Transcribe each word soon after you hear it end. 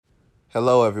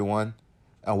Hello, everyone,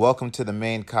 and welcome to the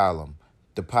main column,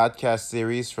 the podcast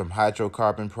series from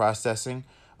Hydrocarbon Processing,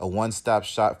 a one-stop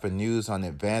shop for news on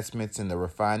advancements in the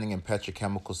refining and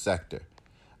petrochemical sector.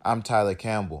 I'm Tyler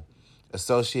Campbell,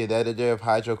 Associate Editor of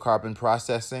Hydrocarbon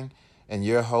Processing, and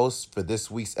your host for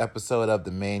this week's episode of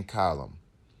the main column.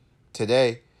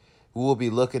 Today, we will be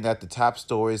looking at the top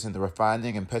stories in the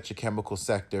refining and petrochemical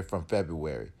sector from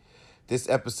February. This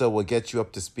episode will get you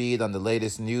up to speed on the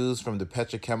latest news from the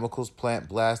petrochemicals plant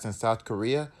blast in South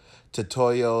Korea to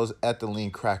Toyo's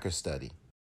ethylene cracker study.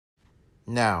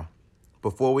 Now,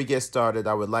 before we get started,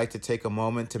 I would like to take a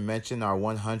moment to mention our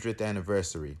 100th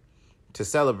anniversary. To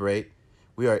celebrate,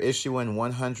 we are issuing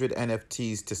 100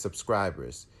 NFTs to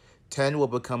subscribers. 10 will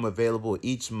become available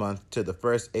each month to the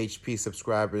first HP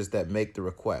subscribers that make the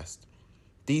request.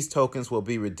 These tokens will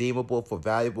be redeemable for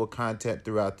valuable content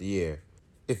throughout the year.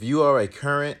 If you are a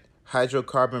current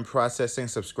hydrocarbon processing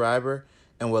subscriber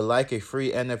and would like a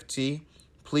free NFT,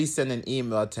 please send an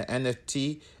email to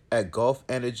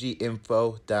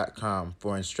nft@gulfenergyinfo.com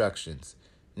for instructions.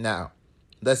 Now,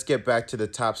 let's get back to the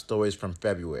top stories from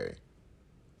February.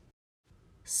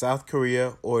 South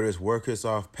Korea orders workers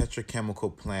off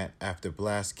petrochemical plant after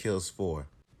blast kills 4.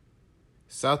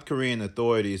 South Korean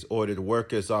authorities ordered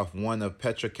workers off one of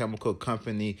petrochemical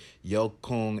company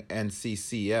Yeokgung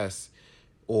NCCS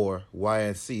or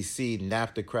YNCC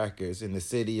naphtha crackers in the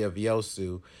city of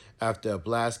Yeosu after a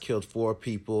blast killed 4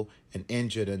 people and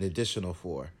injured an additional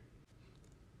 4.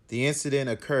 The incident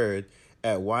occurred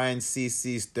at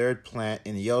YNCC's third plant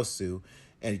in Yeosu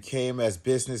and came as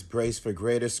business braced for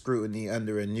greater scrutiny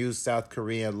under a new South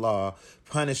Korean law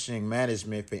punishing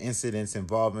management for incidents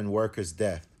involving workers'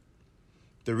 death.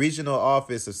 The regional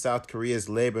office of South Korea's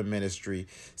labor ministry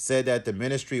said that the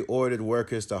ministry ordered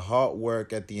workers to halt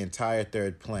work at the entire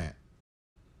third plant.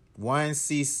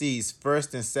 YNCC's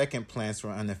first and second plants were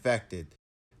unaffected.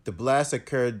 The blast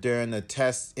occurred during a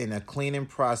test in a cleaning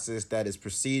process that is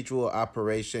procedural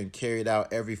operation carried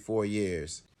out every 4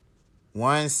 years.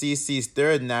 YNCC's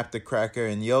third naphtha cracker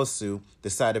in Yeosu, the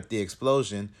site of the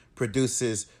explosion,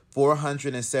 produces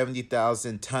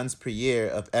 470,000 tons per year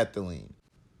of ethylene.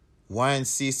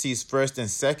 YNCC's first and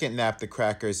second naphtha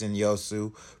crackers in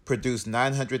Yeosu produce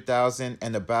 900,000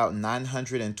 and about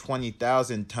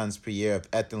 920,000 tons per year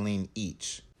of ethylene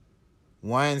each.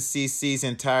 YNCC's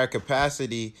entire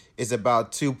capacity is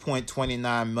about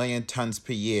 2.29 million tons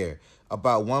per year,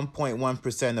 about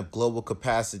 1.1% of global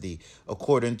capacity,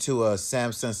 according to a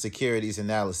Samsung Securities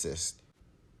analysis.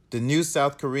 The new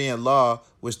South Korean law,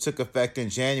 which took effect in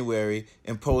January,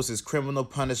 imposes criminal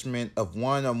punishment of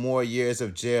 1 or more years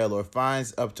of jail or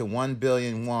fines up to 1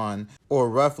 billion won, or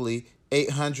roughly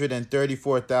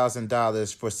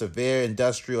 $834,000 for severe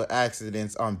industrial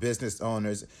accidents on business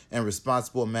owners and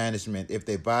responsible management if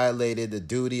they violated the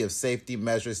duty of safety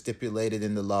measures stipulated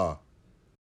in the law.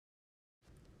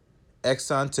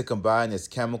 Exxon to combine its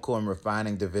chemical and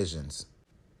refining divisions.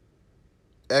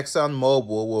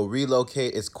 ExxonMobil will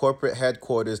relocate its corporate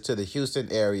headquarters to the Houston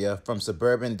area from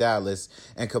suburban Dallas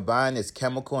and combine its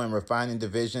chemical and refining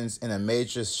divisions in a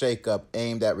major shakeup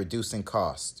aimed at reducing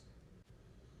costs.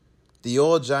 The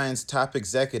oil giant's top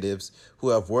executives, who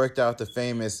have worked out the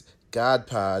famous God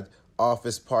Pod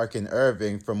office park in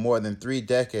Irving for more than 3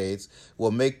 decades,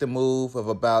 will make the move of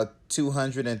about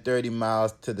 230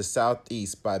 miles to the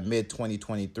southeast by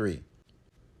mid-2023.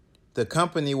 The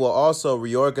company will also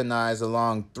reorganize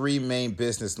along 3 main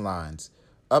business lines: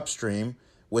 upstream,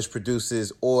 which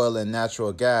produces oil and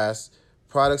natural gas,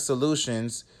 product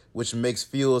solutions, which makes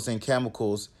fuels and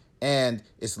chemicals, and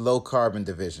its low-carbon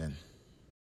division.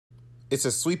 It's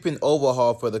a sweeping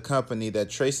overhaul for the company that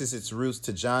traces its roots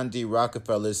to John D.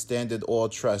 Rockefeller's Standard Oil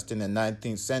Trust in the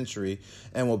 19th century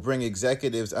and will bring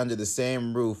executives under the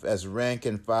same roof as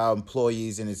rank-and-file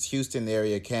employees in its Houston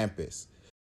area campus.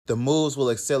 The moves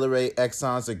will accelerate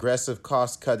Exxon's aggressive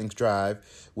cost-cutting drive,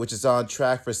 which is on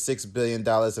track for $6 billion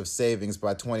of savings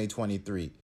by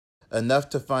 2023, enough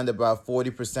to fund about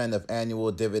 40% of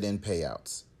annual dividend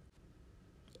payouts.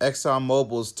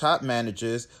 ExxonMobil's top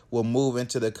managers will move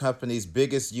into the company's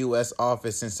biggest U.S.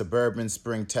 office in suburban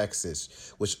Spring,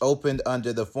 Texas, which opened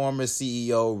under the former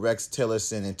CEO Rex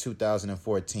Tillerson in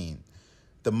 2014.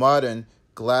 The modern,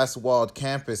 glass-walled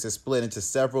campus is split into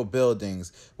several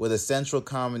buildings with a central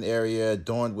common area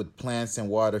adorned with plants and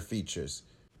water features.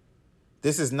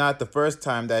 This is not the first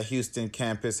time that Houston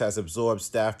campus has absorbed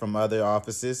staff from other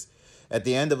offices. At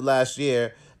the end of last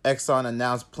year, Exxon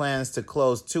announced plans to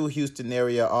close 2 Houston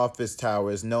area office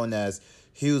towers known as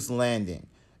Hughes Landing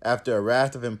after a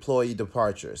raft of employee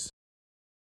departures.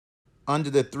 Under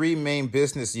the 3 main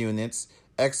business units,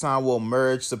 Exxon will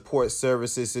merge support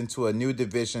services into a new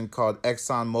division called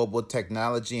ExxonMobil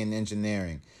Technology and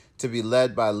Engineering, to be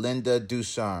led by Linda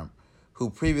Ducharme, who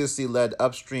previously led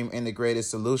upstream integrated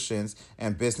solutions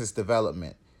and business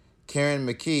development. Karen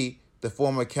McKee, the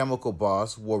former chemical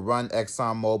boss, will run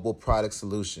ExxonMobil Product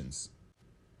Solutions.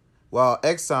 While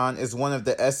Exxon is one of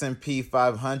the S&P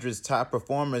 500's top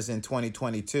performers in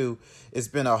 2022, it's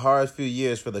been a hard few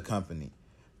years for the company.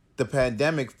 The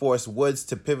pandemic forced Woods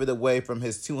to pivot away from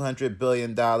his $200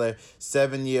 billion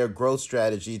 7-year growth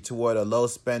strategy toward a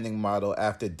low-spending model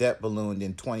after debt ballooned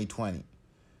in 2020.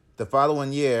 The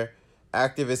following year,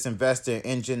 activist investor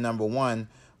Engine Number One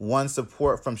won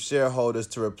support from shareholders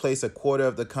to replace a quarter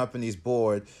of the company's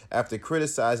board after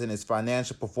criticizing its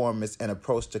financial performance and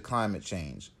approach to climate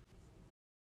change.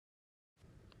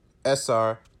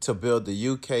 Essar to build the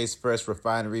UK's first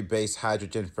refinery-based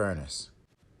hydrogen furnace.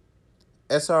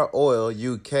 Essar Oil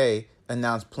UK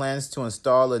announced plans to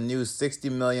install a new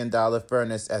 $60 million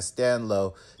furnace at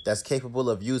Stanlow that's capable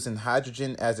of using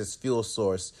hydrogen as its fuel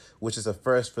source, which is a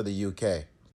first for the UK.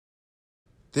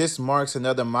 This marks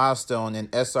another milestone in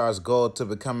Essar's goal to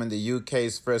becoming the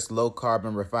UK's first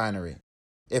low-carbon refinery.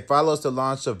 It follows the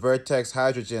launch of Vertex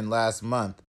Hydrogen last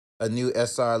month, a new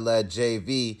Essar-led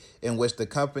JV in which the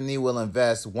company will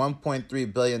invest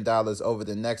 $1.3 billion over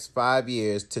the next 5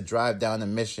 years to drive down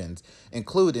emissions,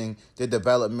 including the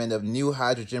development of new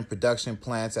hydrogen production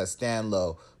plants at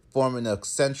Stanlow, forming a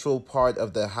central part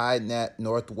of the HyNet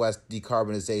Northwest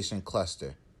decarbonization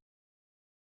cluster.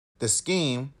 The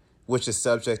scheme, which is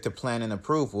subject to planning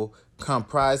approval,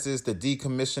 comprises the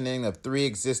decommissioning of 3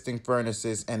 existing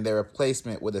furnaces and their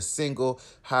replacement with a single,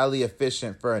 highly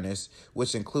efficient furnace,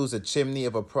 which includes a chimney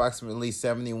of approximately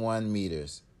 71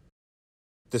 meters.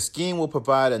 The scheme will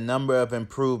provide a number of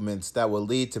improvements that will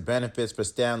lead to benefits for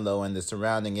Stanlow and the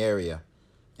surrounding area,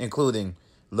 including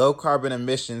low carbon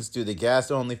emissions due to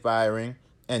gas-only firing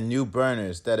and new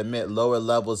burners that emit lower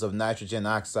levels of nitrogen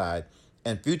oxide,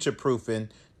 and future-proofing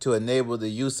to enable the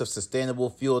use of sustainable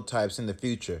fuel types in the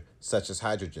future, such as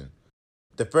hydrogen.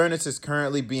 The furnace is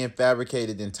currently being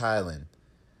fabricated in Thailand.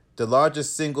 The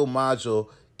largest single module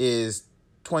is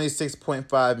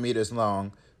 26.5 meters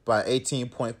long by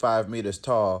 18.5 meters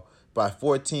tall by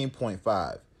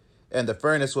 14.5, and the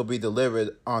furnace will be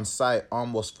delivered on site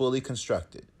almost fully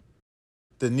constructed.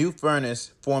 The new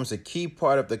furnace forms a key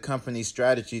part of the company's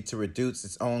strategy to reduce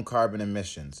its own carbon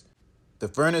emissions. The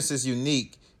furnace is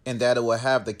unique in that it will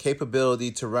have the capability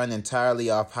to run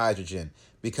entirely off hydrogen,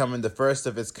 becoming the first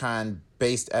of its kind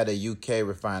based at a UK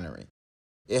refinery.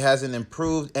 It has an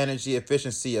improved energy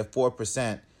efficiency of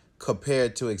 4%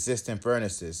 compared to existing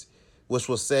furnaces, which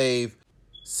will save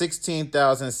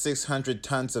 16,600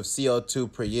 tons of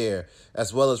CO2 per year,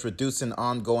 as well as reducing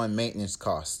ongoing maintenance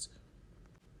costs.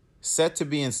 Set to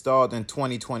be installed in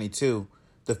 2022,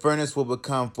 the furnace will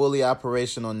become fully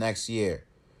operational next year.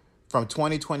 From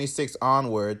 2026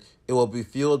 onward, it will be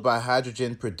fueled by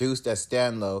hydrogen produced at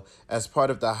Stanlow as part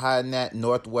of the HyNet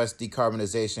Northwest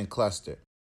decarbonization cluster.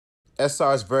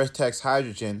 Essar's Vertex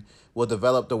Hydrogen will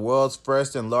develop the world's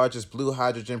first and largest blue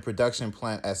hydrogen production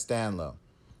plant at Stanlow.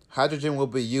 Hydrogen will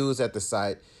be used at the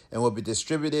site and will be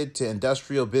distributed to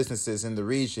industrial businesses in the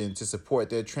region to support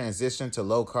their transition to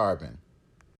low carbon.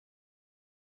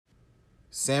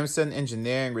 Samsung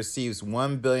Engineering receives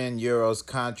 €1 billion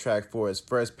contract for its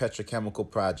first petrochemical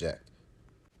project.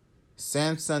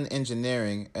 Samsung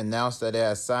Engineering announced that it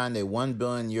has signed a €1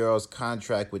 billion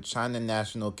contract with China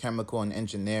National Chemical and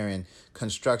Engineering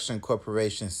Construction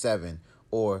Corporation 7,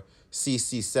 or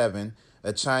CC7,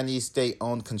 a Chinese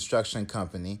state-owned construction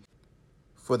company,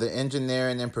 for the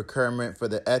engineering and procurement for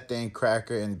the ethane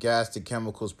cracker and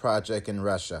gas-to-chemicals project in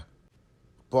Russia.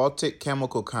 Baltic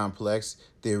Chemical Complex,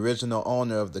 the original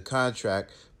owner of the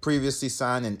contract, previously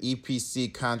signed an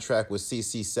EPC contract with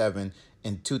CC7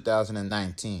 in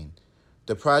 2019.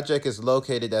 The project is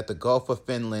located at the Gulf of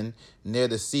Finland near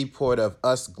the seaport of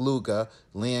Ust-Luga,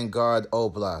 Leningrad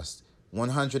Oblast,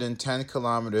 110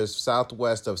 kilometers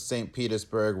southwest of St.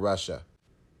 Petersburg, Russia.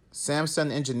 Samsung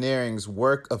Engineering's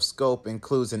work of scope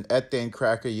includes an ethane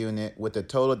cracker unit with a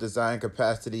total design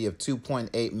capacity of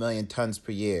 2.8 million tons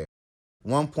per year,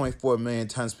 1.4 million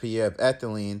tons per year of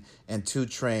ethylene, and 2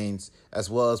 trains, as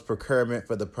well as procurement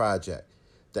for the project.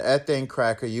 The ethane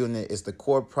cracker unit is the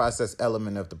core process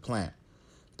element of the plant.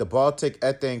 The Baltic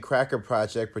Ethane Cracker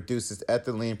Project produces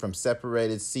ethylene from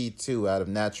separated C2 out of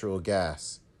natural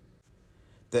gas.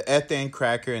 The ethane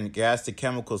cracker and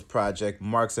gas-to-chemicals project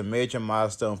marks a major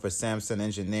milestone for Samsung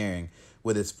Engineering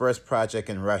with its first project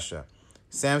in Russia.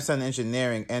 Samsung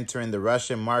Engineering entering the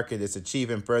Russian market is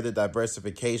achieving further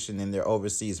diversification in their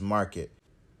overseas market.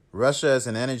 Russia is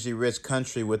an energy-rich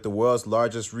country with the world's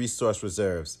largest resource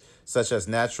reserves, such as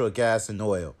natural gas and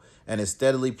oil, and is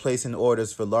steadily placing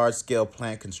orders for large-scale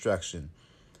plant construction.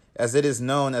 As it is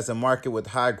known as a market with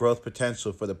high growth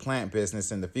potential for the plant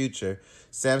business in the future,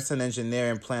 Samsung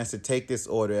Engineering plans to take this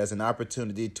order as an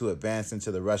opportunity to advance into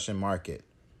the Russian market.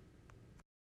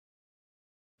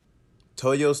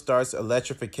 Toyo starts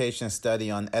electrification study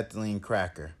on ethylene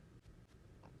cracker.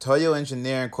 Toyo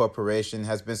Engineering Corporation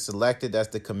has been selected as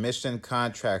the commissioned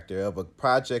contractor of a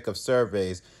project of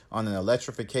surveys on an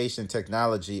electrification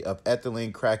technology of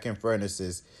ethylene cracking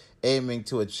furnaces aiming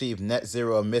to achieve net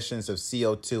zero emissions of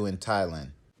CO2 in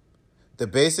Thailand. The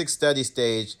basic study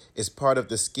stage is part of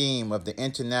the scheme of the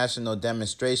International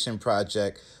Demonstration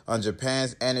Project on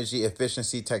Japan's energy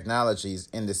efficiency technologies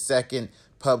in the second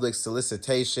public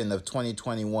solicitation of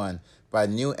 2021 by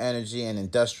New Energy and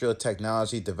Industrial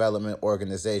Technology Development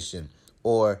Organization,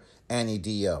 or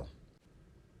NEDO.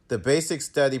 The basic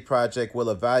study project will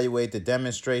evaluate the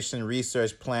demonstration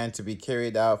research plan to be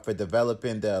carried out for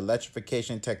developing the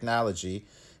electrification technology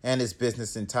and its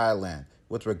business in Thailand,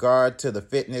 with regard to the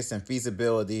fitness and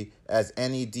feasibility as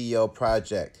NEDO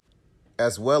project,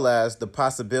 as well as the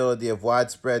possibility of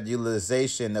widespread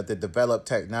utilization of the developed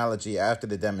technology after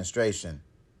the demonstration.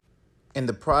 In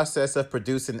the process of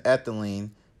producing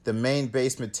ethylene, the main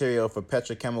base material for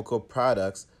petrochemical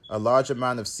products, a large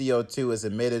amount of CO2 is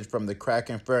emitted from the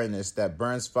cracking furnace that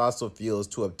burns fossil fuels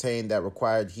to obtain that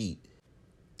required heat.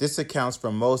 This accounts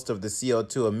for most of the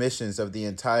CO2 emissions of the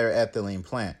entire ethylene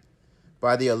plant.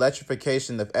 By the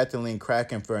electrification of ethylene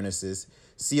cracking furnaces,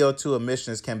 CO2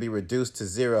 emissions can be reduced to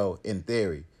zero in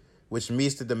theory, which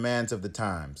meets the demands of the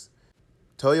times.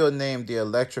 Toyo named the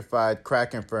electrified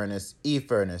cracking furnace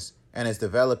E-furnace and is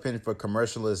developing for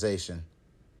commercialization.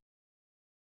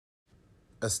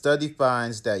 A study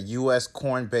finds that U.S.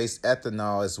 corn-based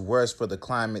ethanol is worse for the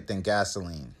climate than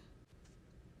gasoline.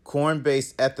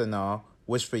 Corn-based ethanol,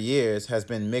 which for years has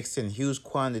been mixed in huge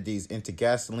quantities into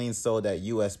gasoline sold at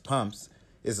U.S. pumps,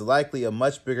 is likely a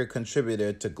much bigger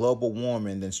contributor to global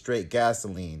warming than straight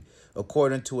gasoline,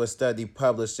 according to a study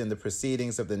published in the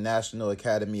Proceedings of the National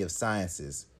Academy of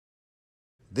Sciences.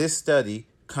 This study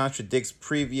contradicts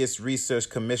previous research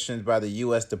commissioned by the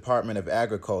U.S. Department of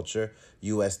Agriculture,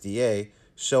 USDA,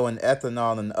 showing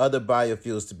ethanol and other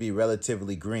biofuels to be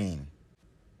relatively green.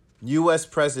 U.S.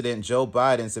 President Joe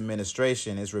Biden's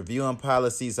administration is reviewing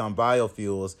policies on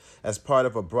biofuels as part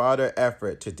of a broader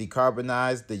effort to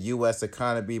decarbonize the U.S.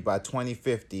 economy by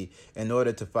 2050 in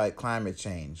order to fight climate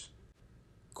change.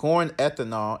 Corn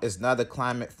ethanol is not a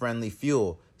climate-friendly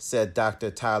fuel, said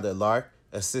Dr. Tyler Lark,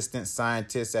 assistant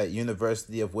scientist at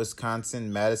University of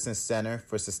Wisconsin-Madison Center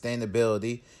for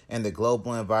Sustainability and the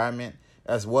Global Environment,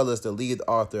 as well as the lead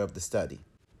author of the study.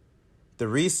 The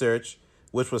research,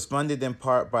 which was funded in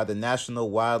part by the National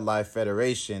Wildlife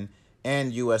Federation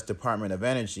and U.S. Department of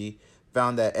Energy,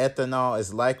 found that ethanol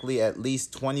is likely at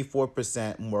least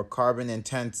 24% more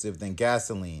carbon-intensive than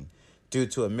gasoline due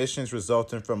to emissions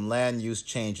resulting from land use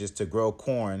changes to grow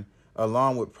corn,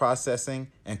 along with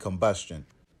processing and combustion.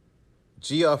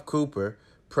 Geoff Cooper,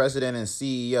 president and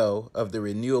CEO of the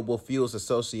Renewable Fuels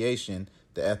Association,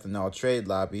 the ethanol trade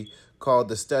lobby, called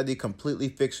the study completely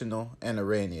fictional and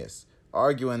erroneous,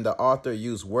 arguing the author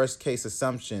used worst-case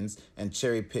assumptions and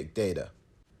cherry-picked data.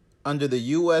 Under the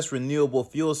U.S. Renewable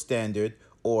Fuel Standard,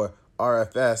 or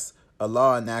RFS, a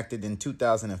law enacted in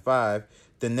 2005,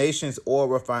 the nation's oil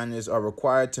refiners are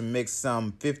required to mix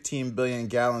some 15 billion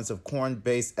gallons of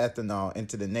corn-based ethanol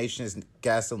into the nation's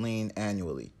gasoline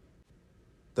annually.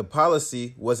 The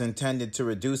policy was intended to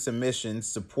reduce emissions,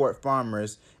 support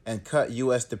farmers, and cut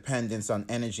U.S. dependence on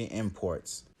energy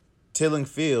imports. Tilling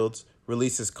fields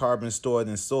releases carbon stored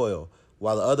in soil,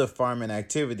 while other farming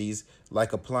activities,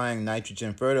 like applying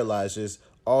nitrogen fertilizers,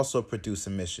 also produce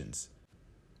emissions.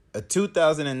 A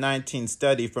 2019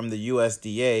 study from the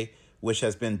USDA, which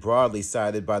has been broadly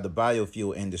cited by the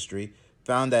biofuel industry,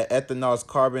 found that ethanol's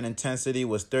carbon intensity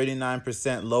was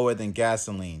 39% lower than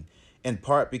gasoline, in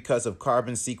part because of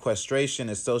carbon sequestration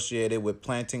associated with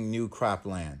planting new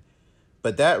cropland.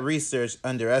 But that research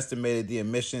underestimated the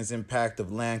emissions impact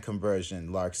of land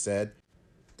conversion, Lark said.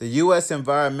 The U.S.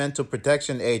 Environmental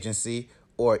Protection Agency,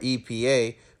 or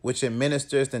EPA, which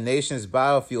administers the nation's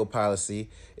biofuel policy,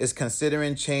 is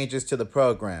considering changes to the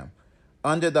program.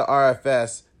 Under the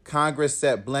RFS, Congress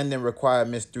set blending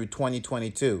requirements through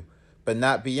 2022, but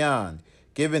not beyond,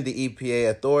 giving the EPA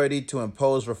authority to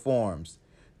impose reforms.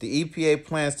 The EPA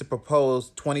plans to propose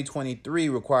 2023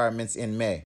 requirements in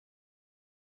May.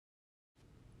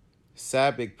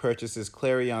 SABIC purchases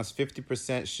Clarion's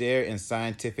 50% share in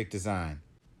Scientific Design.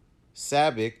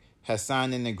 SABIC has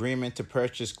signed an agreement to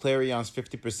purchase Clarion's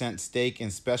 50% stake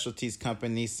in specialties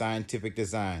company Scientific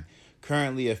Design,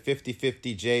 currently a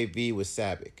 50-50 JV with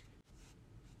SABIC.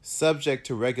 Subject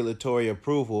to regulatory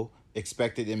approval,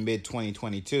 expected in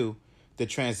mid-2022, the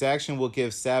transaction will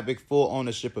give SABIC full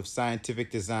ownership of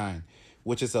Scientific Design,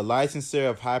 which is a licensor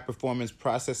of high-performance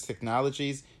process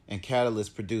technologies and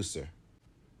catalyst producer.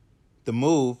 The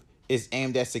move is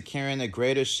aimed at securing a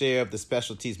greater share of the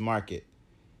specialties market.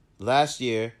 Last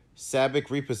year, SABIC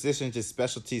repositioned its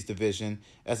specialties division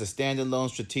as a standalone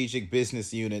strategic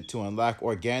business unit to unlock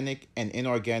organic and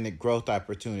inorganic growth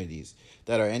opportunities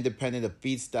that are independent of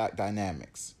feedstock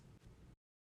dynamics.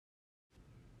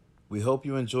 We hope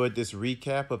you enjoyed this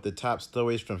recap of the top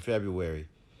stories from February.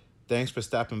 Thanks for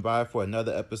stopping by for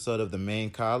another episode of The Main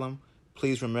Column.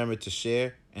 Please remember to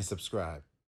share and subscribe.